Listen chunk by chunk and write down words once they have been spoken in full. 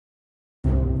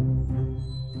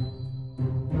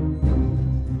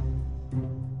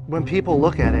When people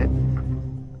look at it,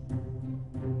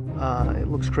 it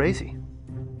looks crazy.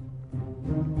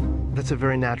 That's a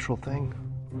very natural thing.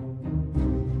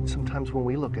 Sometimes when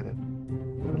we look at it,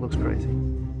 it looks crazy.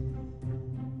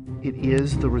 It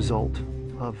is the result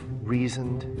of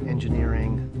reasoned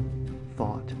engineering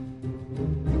thought,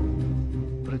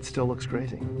 but it still looks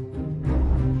crazy.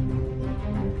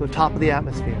 From the top of the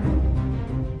atmosphere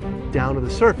down to the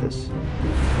surface,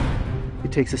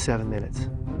 it takes us 7 minutes.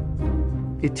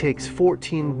 It takes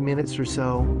 14 minutes or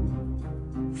so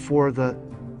for the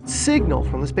signal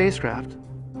from the spacecraft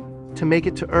to make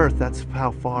it to Earth. That's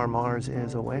how far Mars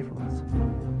is away from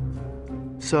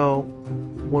us. So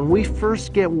when we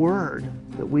first get word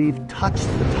that we've touched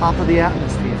the top of the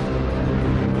atmosphere,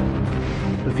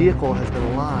 the vehicle has been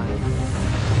alive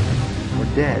or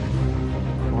dead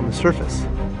on the surface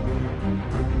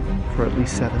for at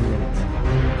least 7 minutes.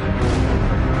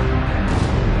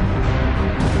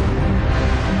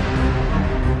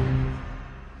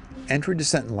 Entry,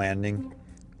 descent, and landing,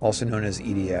 also known as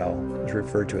EDL, is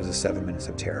referred to as the 7 minutes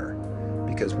of terror,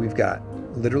 because we've got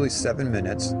literally 7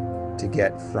 minutes to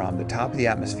get from the top of the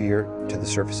atmosphere to the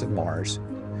surface of Mars,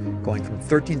 going from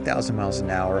 13,000 miles an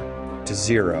hour to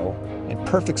 0 in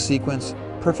perfect sequence,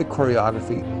 perfect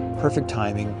choreography, perfect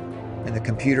timing, and the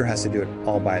computer has to do it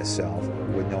all by itself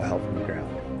with no help from the ground.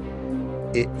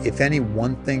 If any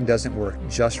one thing doesn't work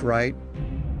just right,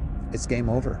 it's game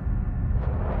over.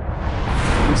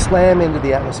 We slam into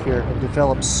the atmosphere and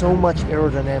develop so much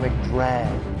aerodynamic drag.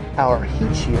 Our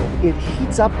heat shield, it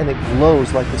heats up and it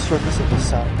glows like the surface of the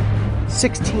sun.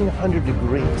 1,600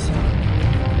 degrees.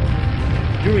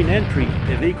 During entry,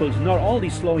 the vehicle is not only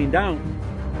slowing down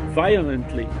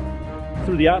violently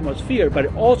through the atmosphere,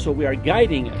 but also we are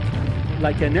guiding it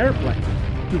like an airplane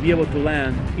to be able to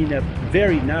land in a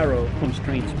very narrow,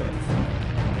 constrained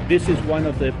space. This is one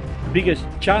of the biggest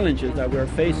challenges that we're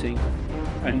facing,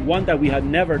 and one that we had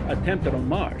never attempted on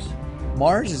Mars.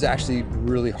 Mars is actually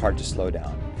really hard to slow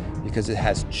down because it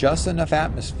has just enough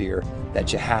atmosphere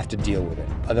that you have to deal with it.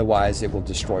 Otherwise, it will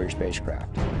destroy your spacecraft.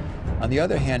 On the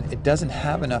other hand, it doesn't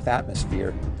have enough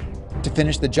atmosphere to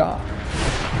finish the job.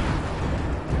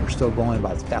 We're still going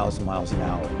about 1,000 miles an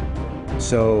hour.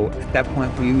 So at that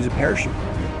point, we use a parachute.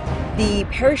 The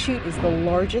parachute is the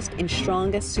largest and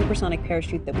strongest supersonic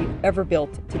parachute that we've ever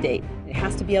built to date. It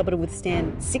has to be able to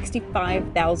withstand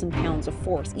 65,000 pounds of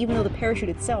force, even though the parachute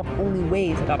itself only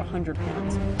weighs about 100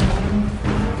 pounds.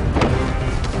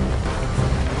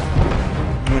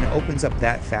 When it opens up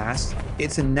that fast,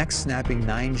 it's a neck-snapping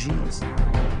 9 Gs.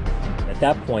 At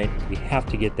that point, we have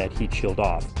to get that heat shield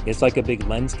off. It's like a big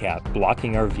lens cap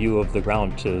blocking our view of the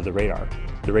ground to the radar.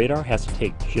 The radar has to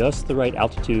take just the right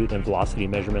altitude and velocity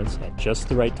measurements at just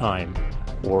the right time,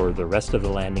 or the rest of the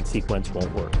landing sequence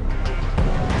won't work.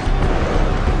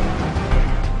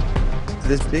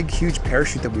 This big, huge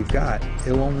parachute that we've got,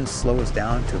 it'll only slow us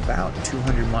down to about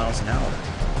 200 miles an hour.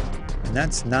 And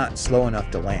that's not slow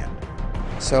enough to land.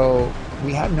 So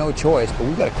we have no choice, but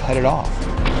we've got to cut it off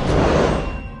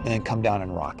and then come down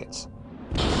in rockets.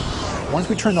 Once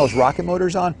we turn those rocket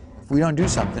motors on, if we don't do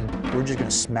something, we're just going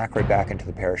to smack right back into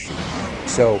the parachute.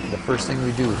 So the first thing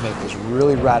we do is make this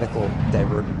really radical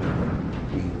divert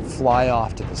maneuver. We fly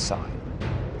off to the side.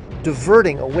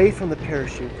 Diverting away from the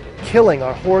parachute, killing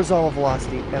our horizontal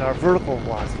velocity and our vertical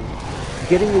velocity,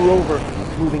 getting the rover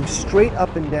moving straight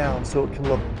up and down so it can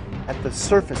look at the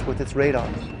surface with its radar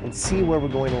and see where we're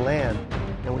going to land.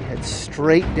 And we head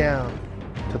straight down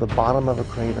to the bottom of a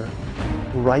crater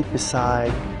right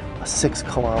beside a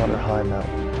 6-kilometer high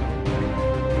mountain.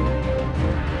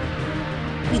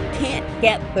 We can't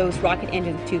get those rocket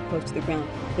engines too close to the ground,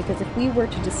 because if we were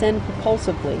to descend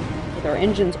propulsively with our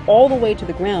engines all the way to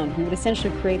the ground, we would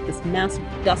essentially create this massive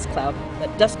dust cloud.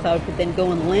 That dust cloud could then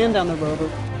go and land on the rover.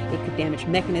 It could damage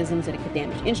mechanisms and it could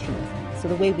damage instruments. So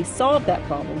the way we solve that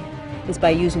problem is by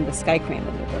using the skycrane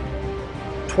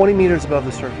maneuver. 20 meters above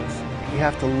the surface, we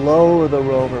have to lower the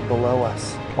rover below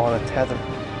us on a tether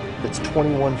that's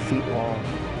 21 feet long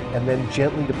and then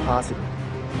gently deposit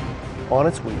it on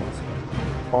its wheels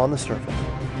on the surface.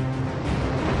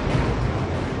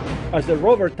 As the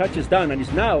rover touches down and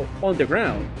is now on the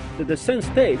ground, the descent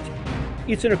stage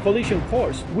is in a collision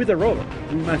course with the rover.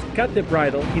 We must cut the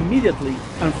bridle immediately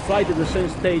and fly the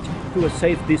descent stage to a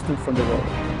safe distance from the rover.